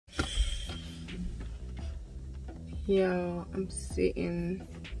Y'all, I'm sitting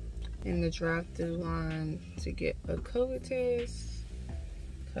in the drive-thru line to get a COVID test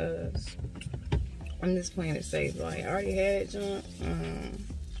because I'm just playing it safe. Like, I already had it, junk.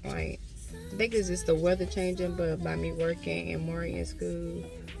 Like, I think it's just the weather changing, but by me working and Maury in school,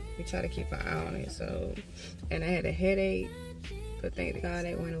 we try to keep an eye on it. So, and I had a headache, but thank God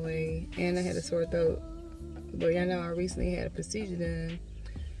that went away. And I had a sore throat. But y'all know I recently had a procedure done.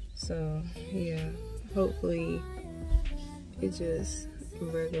 So, yeah, hopefully it's just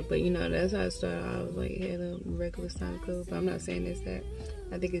regular. But, you know, that's how it started. I was like, had a regular sinus cold. But I'm not saying it's that.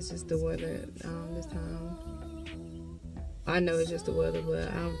 I think it's just the weather this time. I know it's just the weather,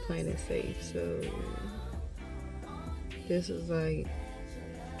 but I'm playing it safe. So, this is like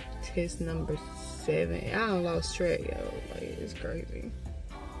test number 7. I done lost track, yo. Like, it's crazy.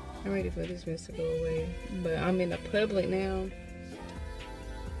 I'm ready for this mess to go away. But I'm in the public now.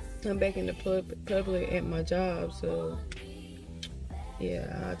 I'm back in the public at my job, so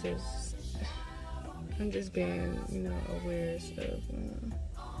yeah, I'm just being, you know, aware of stuff. And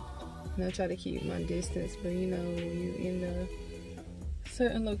I try to keep my distance, but you know, you in a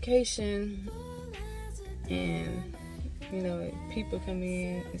certain location and you know, people come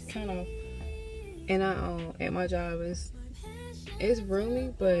in, it's kind of, and at my job it's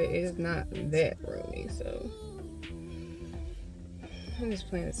roomy, but it's not that roomy, so I'm just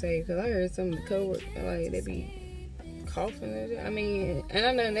playing it safe because I heard some of the coworkers, like, they be coughing and shit. I mean, and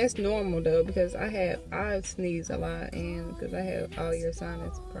I know that's normal though because I sneeze a lot and because I have all your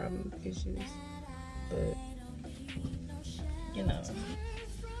sinus problem issues, but you know,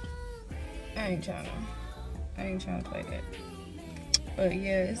 I ain't trying to play that. But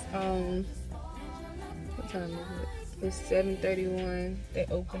yeah, it's what time is it? It's 7:31. They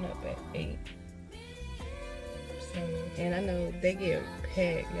open up at 8. So, and I know they get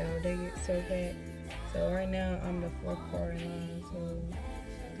packed, y'all. They get so packed. So right now I'm the 4th car in line. So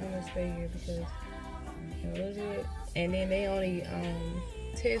I'm gonna stay here because it was it. And then they only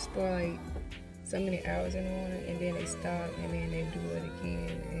test for like so many hours in the morning, and then they stop, and then they do it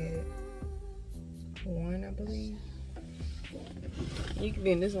again at 1, I believe. You can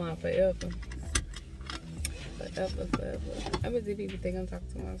be in this line forever. Forever. I bet the people think I'm talking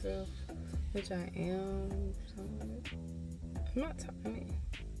to myself, which I am. I'm not talking. I mean,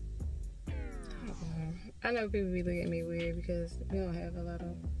 I don't know. I know people be looking at me weird because we don't have a lot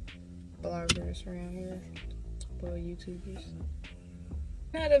of bloggers around here, or YouTubers.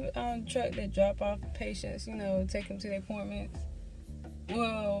 I had a truck that drop off patients, you know, take them to their appointments.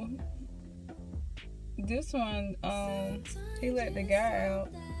 Well, this one, he let the guy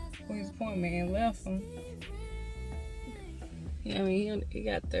out for his appointment and left him. Yeah, I mean, he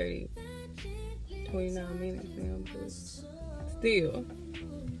got 29 minutes now, but still.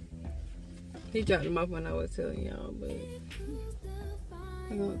 He dropped him off when I was telling y'all, but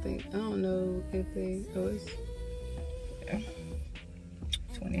I don't know if they, it's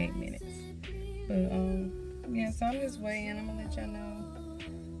 28 minutes. But, yeah, so I'm just waiting. I'm gonna let y'all know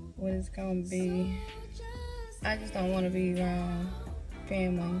what it's gonna be. I just don't want to be around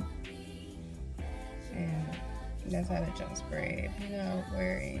family, and that's how the junk spread, you know,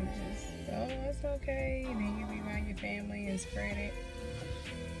 where it just, oh, it's okay, and then you be around your family and spread it.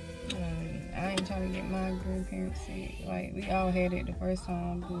 I ain't trying to get my grandparents sick. Like, we all had it the first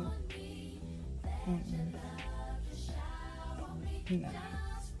time, but no.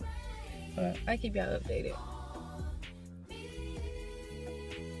 But I keep y'all updated.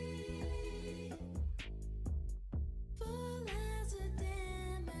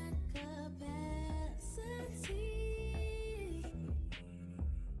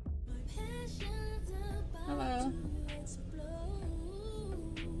 Hello.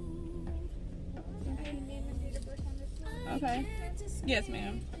 Okay. Yes,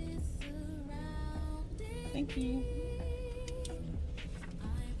 ma'am. Thank you.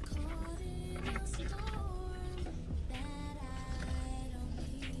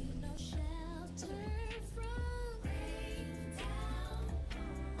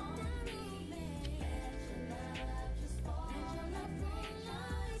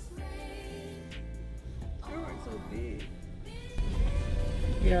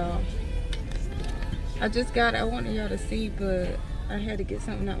 Y'all, I wanted y'all to see, but I had to get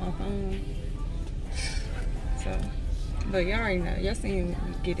something out my phone. So, but y'all already know. Y'all seen me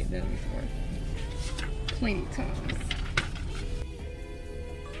get it done before. Plenty of times.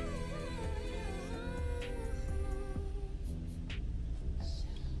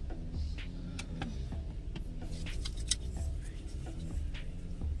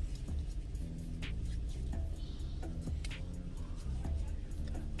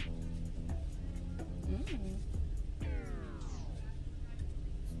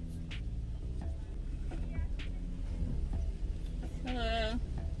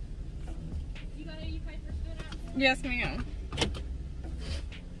 Yes, ma'am.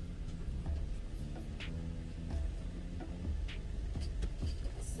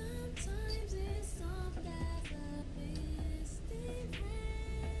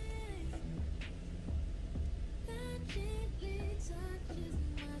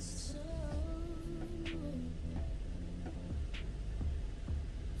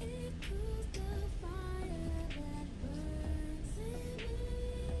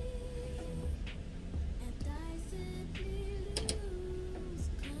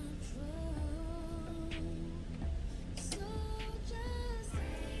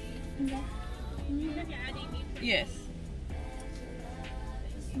 Yes.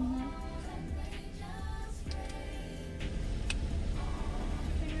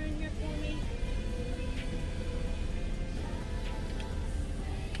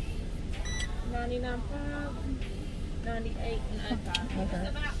 $99.5, $98.95. Okay. It's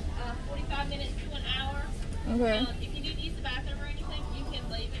about 45 minutes to an hour. Okay. If you need to use the bathroom or anything, you can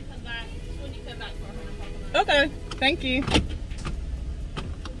leave and come back when you come back for $100. Okay. Thank you. I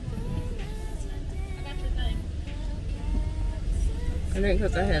got your thing. I think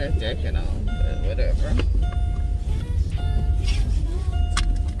because I had a jacket on, but whatever.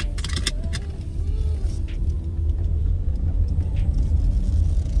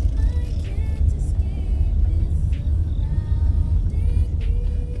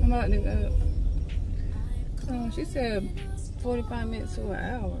 I'm about to go. Oh, she said 45 minutes to an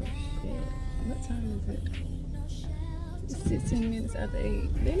hour. Shit. What time is it? It's 16 minutes after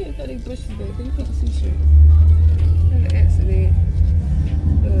 8. They need to cut these bushes back. You can't see shit. An accident.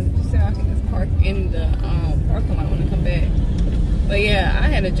 Just so I can just park in the parking lot when I come back. But yeah, I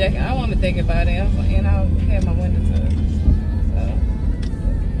had a jacket. I wasn't thinking about it. I was like, and I had my windows up. So,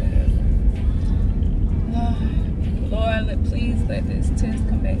 whatever. Lord, please let this test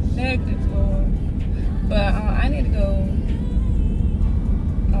come back negative, Lord. But I need to go.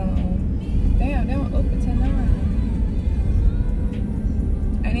 Damn, they don't open till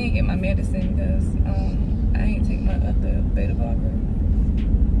 9. I need to get my medicine because I ain't take my other beta blocker.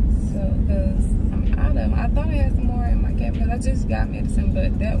 So, because I'm out of them. I thought I had some more in my cab because I just got medicine,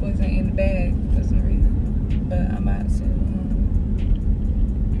 but that wasn't in the bag for some reason. But I'm about to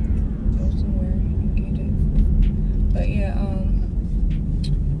go somewhere and get it. But yeah,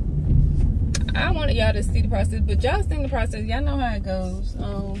 I wanted y'all to see the process, but y'all seen the process. Y'all know how it goes.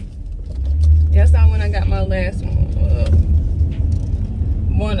 Y'all saw when I got my last one.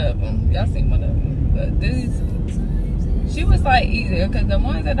 One of them. Y'all seen one of them. But this, she was like easier because the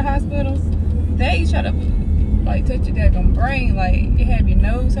ones at the hospital, they try to like touch your daggone brain, like you have your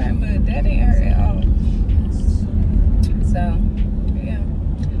nose hurting, but that didn't hurt at all. So yeah,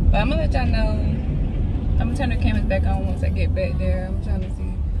 but I'm gonna let y'all know. I'm gonna turn the cameras back on once I get back there. I'm trying to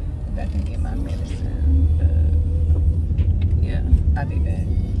see if I can get my medicine. Yeah, I'll be back.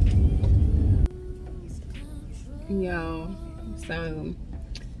 Y'all, so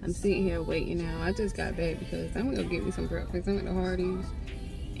I'm sitting here waiting now. I just got back because I'm gonna go get me some breakfast. I went to Hardee's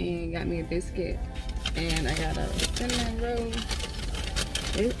and got me a biscuit, and I got a cinnamon roll.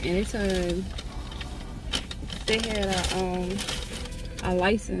 They had a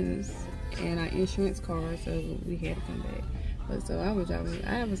license and our insurance card, so we had to come back. But so I was like,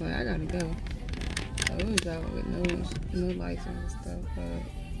 I gotta go. So I was driving with no license and stuff, but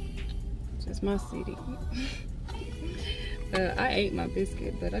just my city. I ate my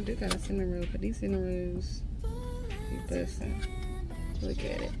biscuit, but I do got a cinnamon roll. But these cinnamon rolls, be busting. Look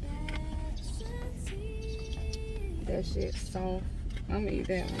at it. That shit's soft. I'm gonna eat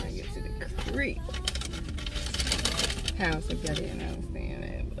that when I get to the creek house. If y'all didn't understand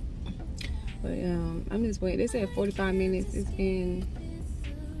that, but I'm just waiting. They said 45 minutes. It's been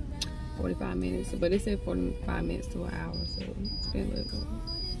 45 minutes, but they said 45 minutes to an hour, so it's been a little bit.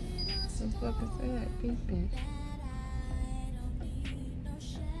 So fucking sad, people.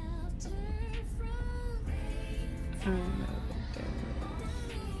 I don't know what that was.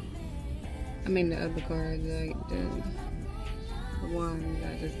 I mean the other car, like the one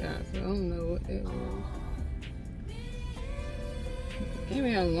I just got, so I don't know what that was. Gave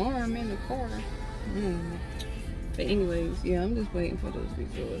me an alarm in the car. But anyways, yeah, I'm just waiting for those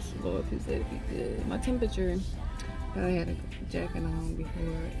results. Lord, please let it be good. My temperature, I had a jacket on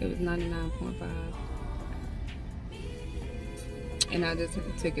before. It was 99.5. And I just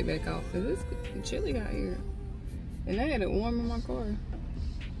took it back off because it's chilly out here. And I had it warm in my car.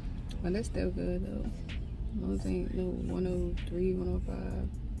 But that's still good though. Those ain't no 103, 105.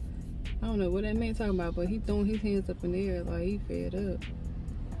 I don't know what that man talking about, but he throwing his hands up in the air like he fed up.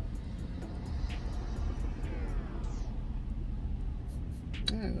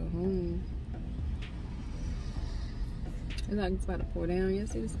 I gotta go home. It's like it's about to pour down. You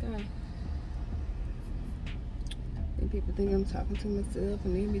see the sky? And people think I'm talking to myself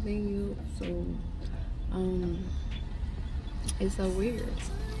and everything else. So, it's so weird.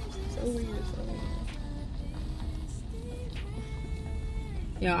 So weird.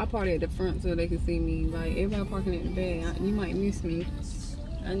 Yeah, I party at the front so they can see me. Like, everybody parking at the back. You might miss me.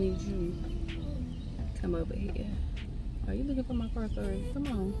 I need you to come over here. Are you looking for my car? Sorry. Come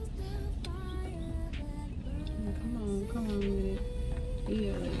on. Come on with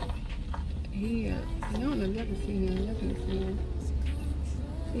it. He I don't know if y'all can see him. Y'all can see him.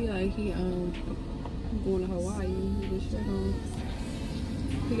 He like going to Hawaii with his shirt on.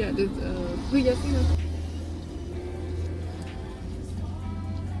 He got this who y'all see him?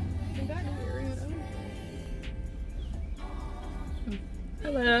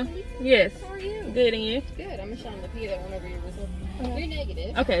 Hello. Yes. How are you? Good, and you? Good. I'm Michelle Lapia that went over your results. You're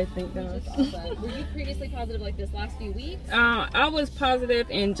negative. Okay, thank God. Which is awesome. Were you previously positive like this last few weeks? I was positive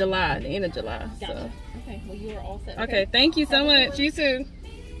in July, the end of July. Gotcha. So. Okay. Well, you are all set. Okay, thank you so much. You too.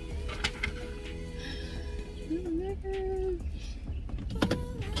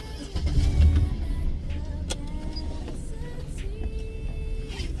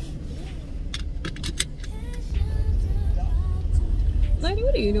 Lady,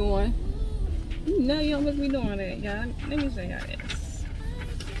 what are you doing? You know you don't supposed to be doing that, y'all. Let me show y'all this.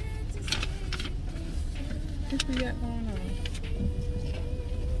 What we got going on?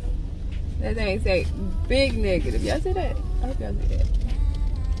 That thing say big negative. Y'all see that? I hope y'all see that.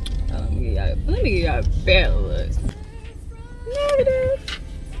 Let me give y'all a better look. Negative.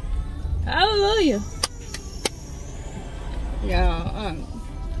 Hallelujah. Y'all,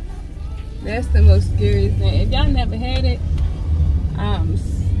 that's the most scariest thing. If y'all never had it, I'm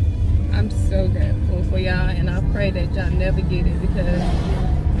so thankful for y'all, and I pray that y'all never get it, because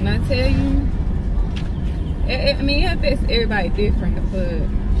when I tell you, I mean, it affects everybody different,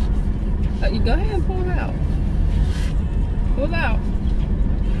 but you go ahead and pull out. Pull out.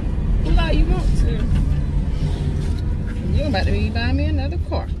 Pull out you want to. You're about to be buying me another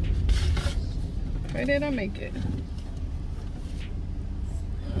car. Pray that I make it.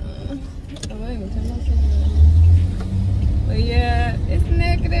 I ain't gonna tell myself. But yeah, it's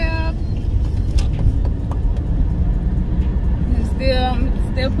negative. I'm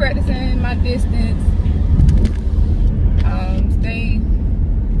still practicing my distance.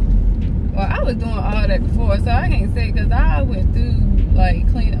 Well, I was doing all that before, so I can't say, because I went through like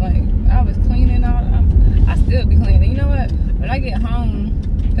cleaning, like I was cleaning all. I still be cleaning. You know what? When I get home,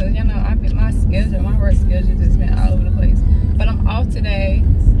 because you know my work schedule just been all over the place. But I'm off today.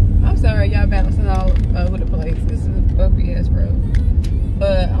 I'm sorry, y'all bouncing all over the place. This is a bumpy ass road.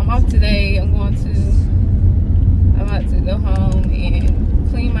 But I'm off today. I'm about to go home and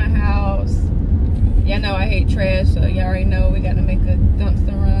clean my house. Y'all know I hate trash, so y'all already know we got to make a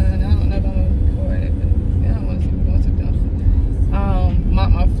dumpster run. I don't know if I'm going to record it, but I don't want to see me going to the dumpster.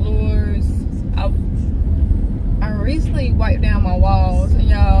 Mop my floors. I recently wiped down my walls, and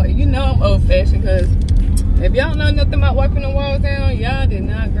y'all, you know I'm old-fashioned, because if y'all know nothing about wiping the walls down, y'all did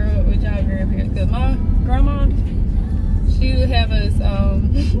not grow up with y'all grandparents. Because my grandma, she would have us,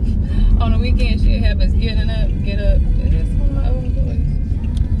 on the weekend, she would have us get up. Is this one of my old boys?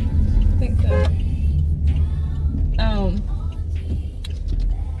 I think so.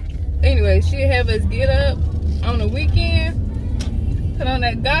 Anyway, she would have us get up on the weekend, put on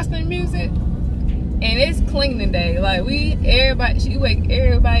that gospel music, and it's cleaning day. Like she wake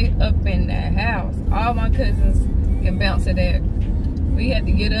everybody up in the house. All my cousins can bounce to that. We had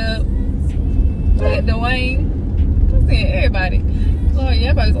to get up. Look at Dwayne. I'm seeing everybody. Lord,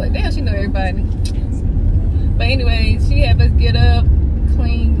 everybody's like, damn, she know everybody. But anyway, she had us get up,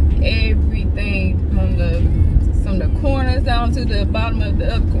 clean everything from the corners down to the bottom of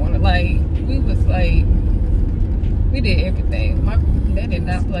the other corner. Like we did everything. They did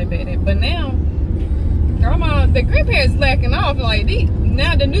not play better. But now, the grandparents lacking off. Like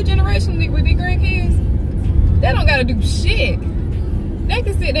now the new generation with the grandkids, they don't gotta do shit. They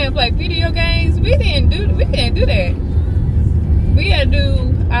can sit there and play video games. We can't do that. We gotta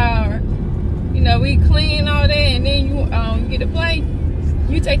do our, we clean all that, and then you get to play.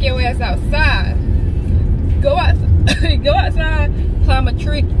 You take your ass outside. Go outside, climb a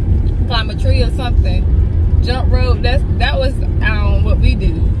tree or something. Jump rope. That was what we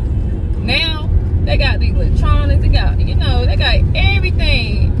do. Now they got the electronics. They got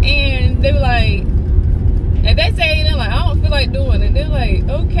everything, and they were like, if they say they're like, I don't feel like doing it, they're like,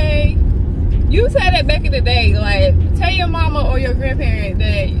 okay. You said that back in the day. Like, tell your mama or your grandparent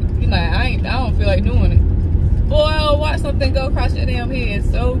that you're like, I don't feel like doing it. Boy, watch something go across your damn head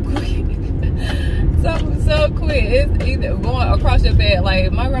so quick. so quick. It's either going across your bed.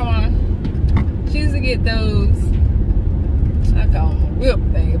 Like my grandma, she used to get those, I call them whip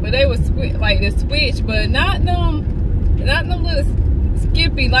things, but they was like the switch, but not them little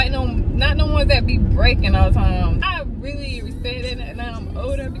skippy, like not the ones that be breaking all the time. I really respect it now I'm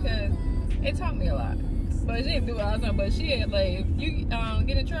older because it taught me a lot. But she didn't do it all the time. But she had like, if you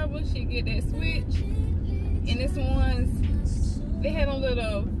get in trouble, she get that switch. And this ones, they had a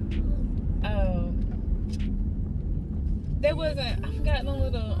little, there wasn't, I forgot, no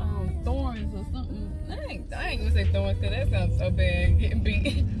little thorns or something. I ain't gonna say thorns because that sounds so bad, getting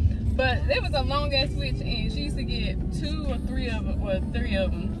beat. But there was a long ass switch, and she used to get 2 or 3 of them, or 3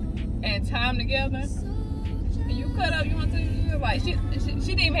 of them, and tie them together. And you cut up, you want to, like, she didn't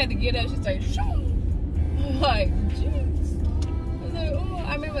even have to get up. She started, shoo. Like, jeez. I was like, oh,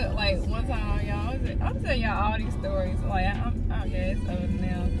 I remember, like, one time, y'all, I'm telling y'all all these stories. Like, I guess old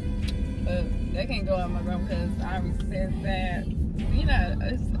now. But that can't go out my room because I respect that. You know,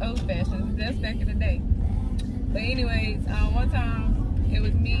 it's old fashioned. That's back in the day. But anyways, one time it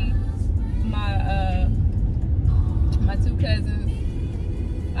was me, my 2 cousins.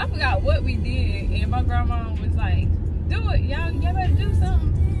 I forgot what we did, and my grandma was like, "Do it, y'all better do something."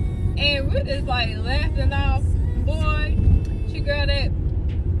 And we're just like laughing off. Boy, she grabbed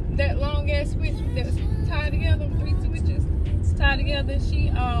that long ass switch that was tied together, 3 switches tied together. She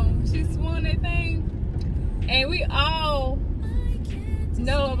swung that thing, and we all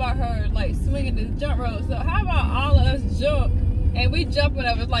know about her like swinging the jump rope. So how about all of us jump, and we jumping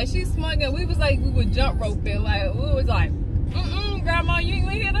over, like she swung it, we was like, we were jump roping, like we was like, grandma, you ain't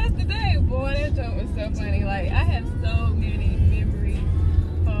gonna hit us today. Boy, that joke was so funny. Like I have so many memories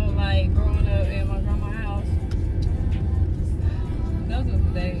from like growing up in my grandma's house. Those were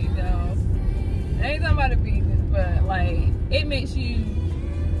the days, y'all. I ain't talking about the business, but like it makes you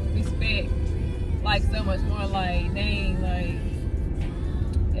respect like so much more. Like dang, like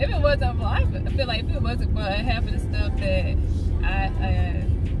if it wasn't for, I feel like if it wasn't for half of the stuff that I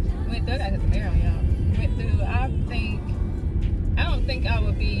went through, I got to marry y'all. Went through, I don't think I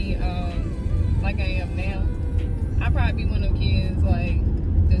would be like I am now. I'd probably be one of them kids like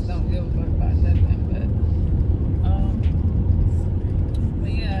just don't give a fuck about nothing.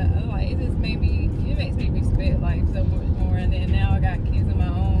 But yeah, like it just makes me respect like so much more. And then now I got kids of my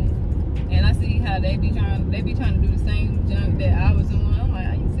own, and I see how they be trying to do the same junk that I was doing. I'm like,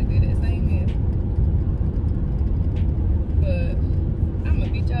 I used to do that same here, but I'm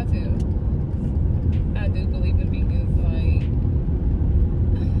gonna beat y'all too. I do believe in beatings. Like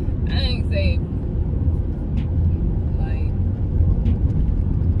I ain't say like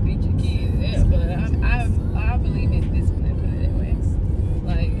beat your kids, yeah, but I believe in discipline that way.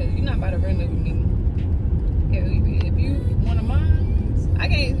 Like, cause you're not about to run over me. If you want to mind, I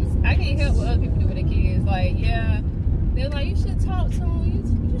can't help what other people do with their kids. Like, yeah, they're like, you should talk to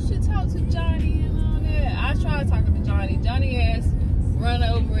him. You should talk to Johnny and all that. I tried talking to Johnny. Johnny has run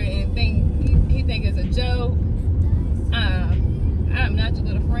over it and he think it's a joke. I'm not your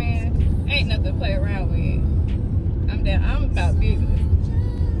little friend. Ain't nothing to play around with. I'm about business.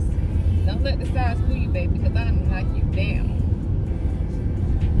 Don't let the size fool you, baby, because I'm knock you down.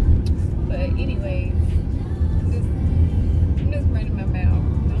 But anyways, I'm just running my mouth.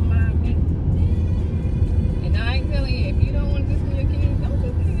 Don't mind me. And I ain't telling you, if you don't want to listen to your kids, don't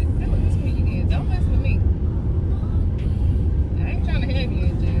listen to your kids. Don't mess with me. I ain't trying to have you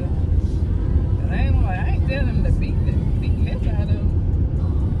in jail. But I ain't telling them to beat the mess out of them.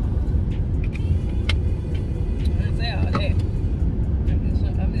 I didn't say all that.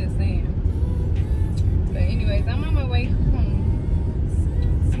 I'm just saying. But anyways, I'm on my way home.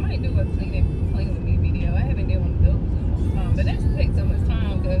 I might do a clean with me video. I haven't done one of those in a long time. But that takes so much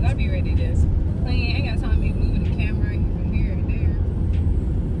time because I be ready to clean. I ain't got time to be moving the camera from here and there.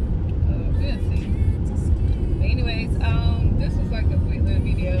 We'll see. But anyways, this was like a quick little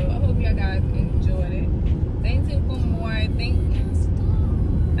video. I hope y'all guys enjoyed it. Stay tuned for more. I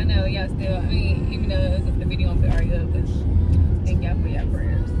know y'all still, I mean, even though the video won't be already up, but thank y'all for your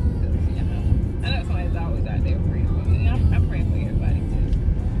prayers. You know, I know somebody's always out there praying for me. I'm praying for everybody too.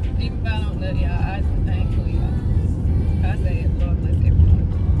 Even if I don't know y'all, I thank for y'all. I say, Lord bless everyone.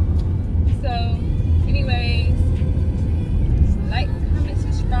 So, anyways, like, comment,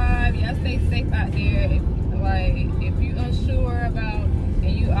 subscribe. Y'all stay safe out there. If you're unsure about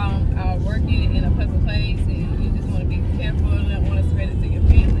and you are working in a public place and you just want to be careful and don't want to spread it to your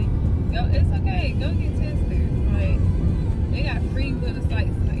family, it's okay. Go get tested. Like, they got free little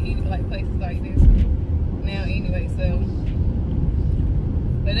sites like places like this now anyway. So,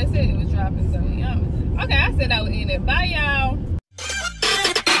 but they said it was dropping. So, okay, I said I would end it. Bye, y'all.